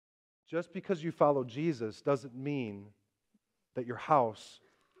Just because you follow Jesus doesn't mean that your house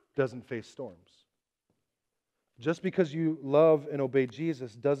doesn't face storms. Just because you love and obey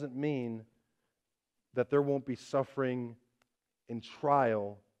Jesus doesn't mean that there won't be suffering and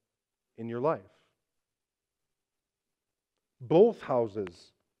trial in your life. Both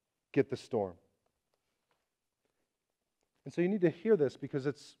houses get the storm. And so you need to hear this because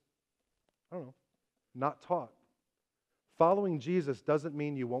it's, not taught. Following Jesus doesn't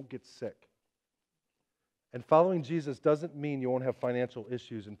mean you won't get sick. And following Jesus doesn't mean you won't have financial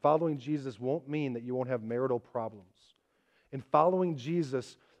issues. And following Jesus won't mean that you won't have marital problems. And following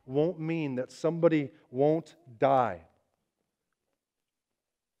Jesus won't mean that somebody won't die.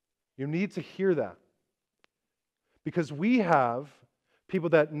 You need to hear that. Because we have people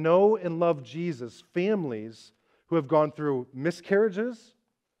that know and love Jesus, families who have gone through miscarriages,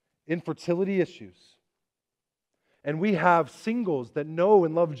 infertility issues. And we have singles that know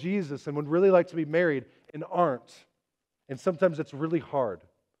and love Jesus and would really like to be married and aren't. And sometimes it's really hard.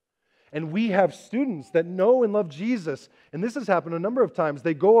 And we have students that know and love Jesus. And this has happened a number of times.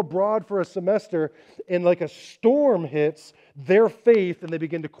 They go abroad for a semester and like a storm hits their faith and they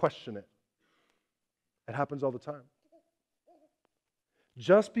begin to question it. It happens all the time.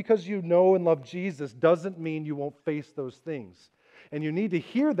 Just because you know and love Jesus doesn't mean you won't face those things. And you need to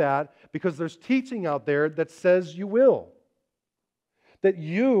hear that because there's teaching out there that says you will. That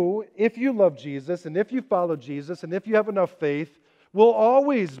you, if you love Jesus and if you follow Jesus and if you have enough faith, will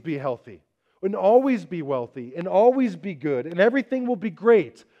always be healthy and always be wealthy and always be good and everything will be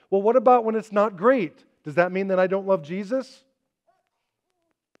great. Well, what about when it's not great? Does that mean that I don't love Jesus?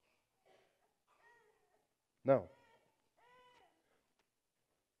 No.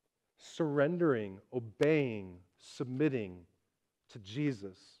 Surrendering, obeying, submitting to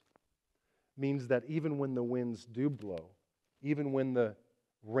Jesus means that even when the winds do blow, even when the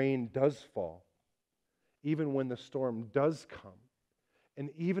rain does fall, even when the storm does come, and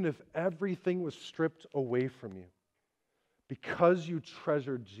even if everything was stripped away from you, because you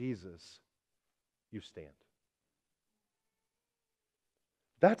treasure Jesus, you stand.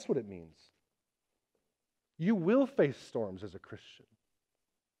 That's what it means. You will face storms as a Christian.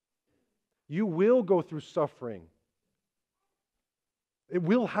 You will go through suffering. It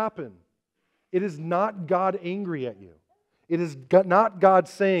will happen. It is not God angry at you. It is not God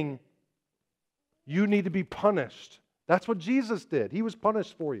saying, you need to be punished. That's what Jesus did. He was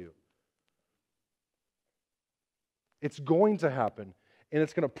punished for you. It's going to happen, and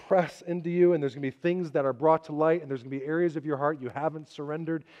it's going to press into you, and there's going to be things that are brought to light, and there's going to be areas of your heart you haven't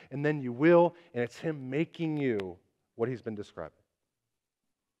surrendered, and then you will, and it's Him making you what He's been describing.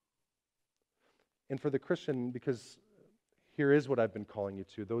 And for the Christian, because here is what I've been calling you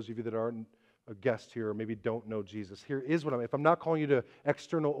to, those of you that aren't a guest here or maybe don't know Jesus, here is what if I'm not calling you to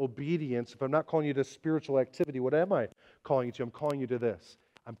external obedience, if I'm not calling you to spiritual activity, what am I calling you to? I'm calling you to this.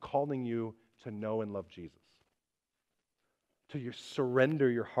 I'm calling you to know and love Jesus. To surrender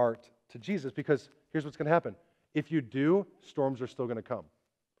your heart to Jesus, because here's what's going to happen. If you do, storms are still going to come.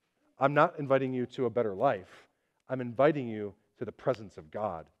 I'm not inviting you to a better life. I'm inviting you to the presence of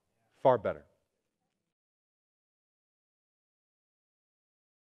God. Far better.